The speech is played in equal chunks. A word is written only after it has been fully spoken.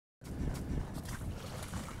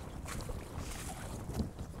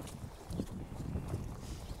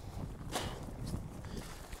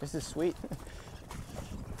This is sweet.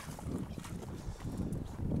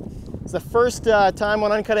 It's the first time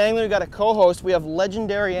on Uncut Angling we got a co-host. We have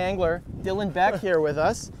legendary angler Dillon Beck here with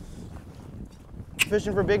us.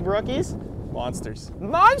 Fishing for big brookies. Monsters.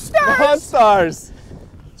 Monsters! Monsters!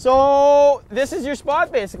 So this is your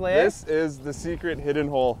spot basically, eh? This is the secret hidden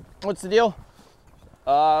hole. What's the deal?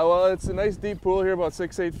 Well, it's a nice deep pool here, about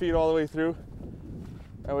 6-8 feet all the way through.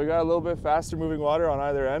 And we got a little bit faster moving water on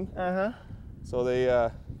either end. Uh-huh. So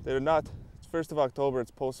they're not, it's 1st of October,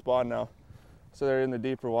 it's post-spawn now. So they're in the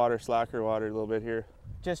deeper water, slacker water a little bit here.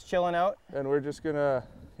 Just chilling out? And we're just gonna,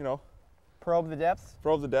 you know, probe the depths?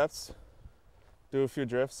 Probe the depths, do a few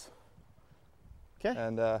drifts. Okay.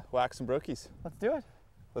 And whack some brookies. Let's do it.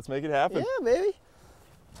 Let's make it happen. Yeah, baby.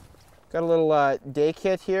 Got a little day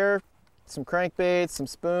kit here. Some crankbaits, some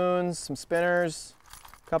spoons, some spinners,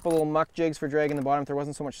 a couple little muck jigs for dragging the bottom. If there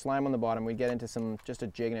wasn't so much slime on the bottom, we'd get into just a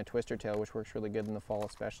jig and a twister tail, which works really good in the fall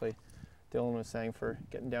especially. Dillon was saying for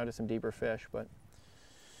getting down to some deeper fish, but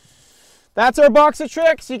that's our box of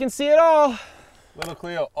tricks. You can see it all. Little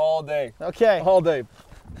Cleo all day. Okay. All day.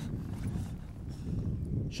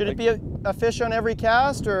 Should it be a fish on every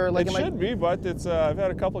cast, or like it should be, but it's I've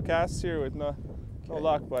had a couple casts here with no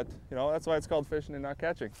luck, but you know that's why it's called fishing and not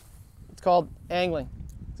catching. It's called angling.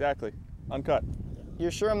 Exactly. Uncut.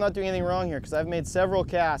 You're sure I'm not doing anything wrong here? Because I've made several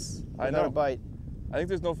casts without a bite. I think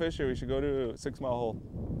there's no fish here. We should go to a 6 mile hole.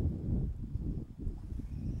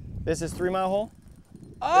 This is 3 mile hole?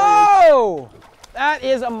 Oh! That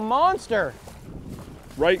is a monster.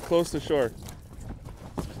 Right close to shore.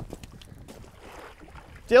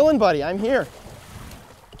 Dillon, buddy, I'm here.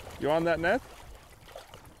 You on that net?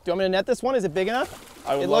 Do you want me to net this one? Is it big enough?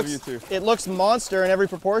 I would love you to. It looks monster in every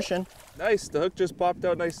proportion. Nice. The hook just popped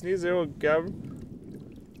out nice and easy. There we go, Gavin.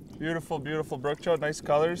 Beautiful, beautiful brook trout. Nice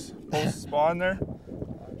colors. Post spawn there.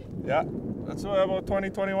 Yeah. That's what, about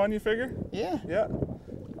 2021 you figure? Yeah. Yeah.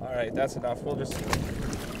 All right, that's enough. We'll just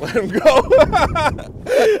let him go.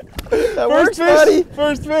 That works, buddy.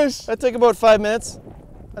 First fish. That took about 5 minutes.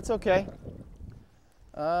 That's okay.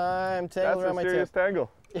 I'm tangled around my tip. That's a serious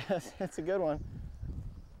tangle. Yes, it's a good one.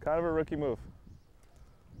 Kind of a rookie move.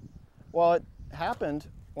 Well, it happened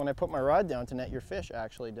when I put my rod down to net your fish,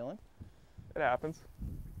 actually, Dillon. It happens.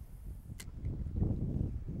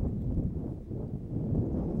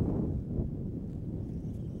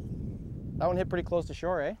 That one hit pretty close to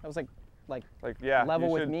shore, eh? That was like yeah, level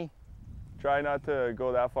with me. Try not to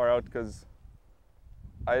go that far out because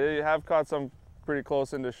I have caught some pretty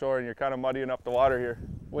close into shore and you're kind of muddying up the water here.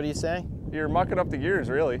 What are you saying? You're mucking up the gears,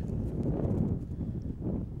 really.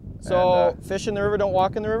 So fish in the river, don't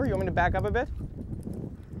walk in the river? You want me to back up a bit?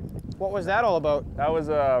 What was that all about? That was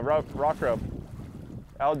a rock rub.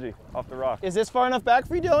 Algae off the rock. Is this far enough back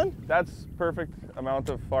for you, Dillon? That's perfect amount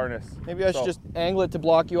of farness. Maybe I should just angle it to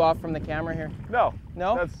block you off from the camera here. No.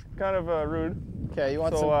 No? That's kind of rude. Okay, you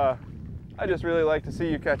want some... So I just really like to see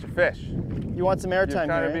you catch a fish. You want some airtime here,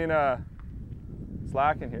 You've kind of been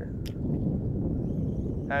slacking here.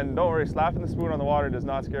 And don't worry, slapping the spoon on the water does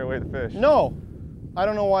not scare away the fish. No. I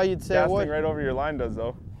don't know why you'd say it would. Casting right over your line does,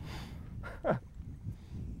 though.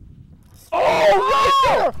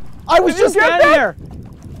 Oh, right there! I was just standing there.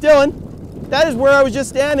 Dillon, that is where I was just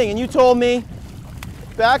standing, and you told me,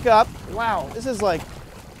 back up. Wow, this is like,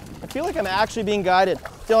 I feel like I'm actually being guided.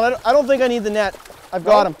 Dillon, I don't think I need the net. I've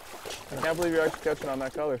got him. I can't believe you're actually catching on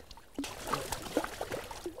that color.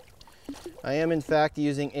 I am, in fact,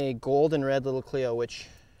 using a gold and red little Cleo, which,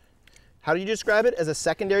 how do you describe it? As a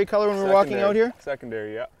secondary color when we're walking out here?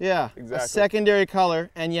 Secondary, yeah. Yeah, exactly. A secondary color,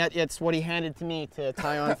 and yet it's what he handed to me to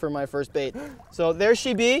tie on for my first bait. So there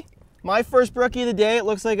she be. My first brookie of the day. It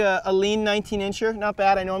looks like a lean 19-incher. Not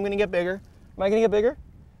bad. I know I'm going to get bigger. Am I going to get bigger?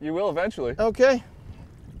 You will eventually. Okay.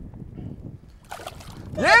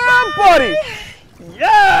 Yeah, buddy!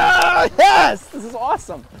 Yeah! Yes! This is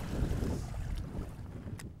awesome.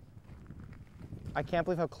 I can't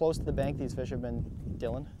believe how close to the bank these fish have been,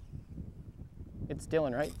 Dillon. It's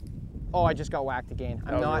Dillon, right? Oh, I just got whacked again.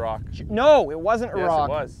 That was a rock. No, it wasn't a rock.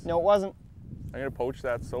 Yes, it was. No, it wasn't. I'm going to poach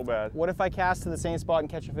that so bad. What if I cast to the same spot and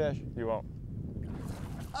catch a fish? You won't.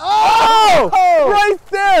 Oh! Right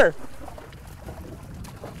there!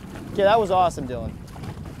 Okay, that was awesome, Dillon.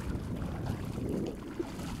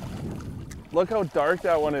 Look how dark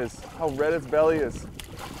that one is. How red its belly is.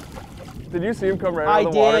 Did you see him come right out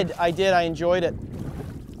of the water? I did. I enjoyed it.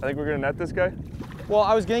 I think we're going to net this guy. Well,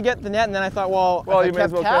 I was going to get the net, and then I thought, well you if I may as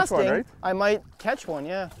kept well casting, catch one, right? I might catch one,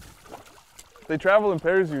 yeah. They travel in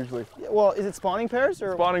pairs usually. Well, is it spawning pairs?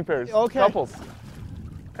 Or? Spawning pairs. Okay. Couples.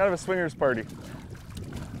 Kind of a swingers party.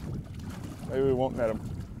 Maybe we won't net him.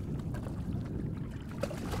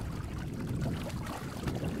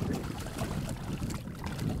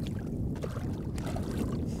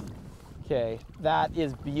 Okay, that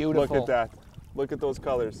is beautiful. Look at that. Look at those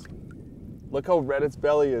colors. Look how red its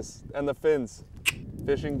belly is and the fins.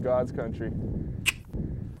 Fishing God's country.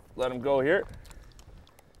 Let him go here.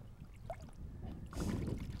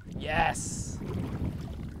 Yes.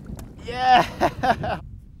 Yeah.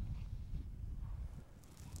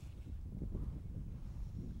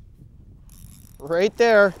 Right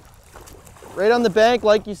there. Right on the bank,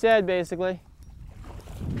 like you said, basically.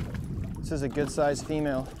 This is a good sized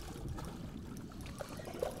female.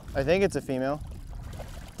 I think it's a female.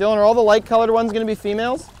 Dylan, are all the light colored ones gonna be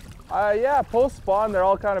females? Yeah, post-spawn, they're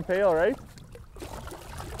all kind of pale, right?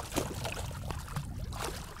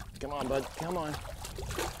 Come on, bud, come on.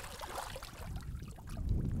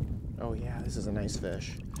 Oh yeah, this is a nice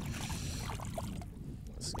fish.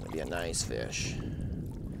 This is gonna be a nice fish.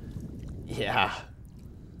 Yeah.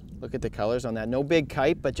 Look at the colors on that. No big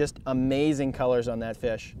kite, but just amazing colors on that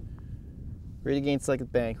fish. Right against like the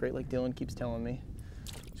bank, right like Dylan keeps telling me.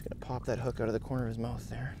 Just gonna pop that hook out of the corner of his mouth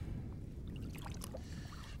there.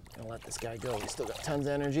 Gonna let this guy go. He's still got tons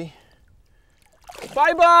of energy.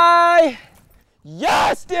 Bye-bye!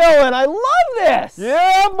 Yes, Dylan, I love this!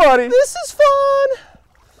 Yeah, buddy! This is fun!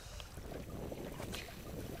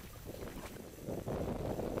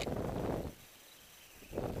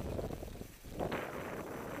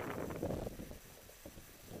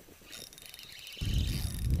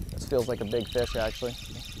 This feels like a big fish, actually.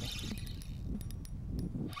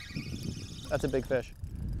 That's a big fish.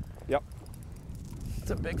 Yep.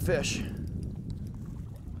 It's a big fish.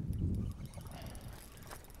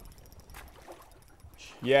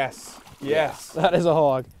 Yes. Yes. That is a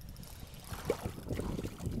hog.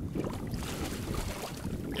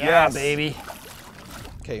 Yeah, Yes. baby.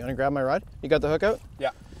 Okay, you wanna grab my rod? You got the hook out? Yeah.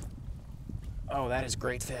 Oh, that is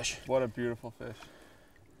great fish. What a beautiful fish.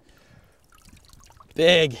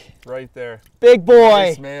 Big. Right there. Big boy.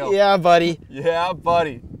 Nice male. Yeah, buddy. Yeah,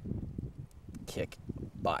 buddy. Kick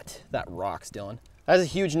butt. That rocks, Dylan. That's a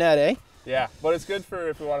huge net, eh? Yeah, but it's good for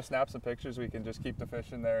if we want to snap some pictures, we can just keep the fish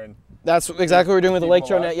in there and That's exactly what we were doing with the keep lake them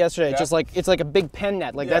trout alive. net yesterday. Yeah. Just like it's like a big pen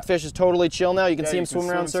net. Like Yeah. that fish is totally chill now. You can Yeah, see him you can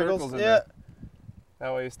swimming around swim circles. in Yeah. there.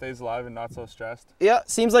 That way he stays alive and not so stressed. Yeah,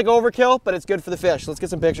 seems like overkill, but it's good for the fish. Let's get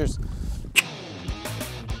some pictures.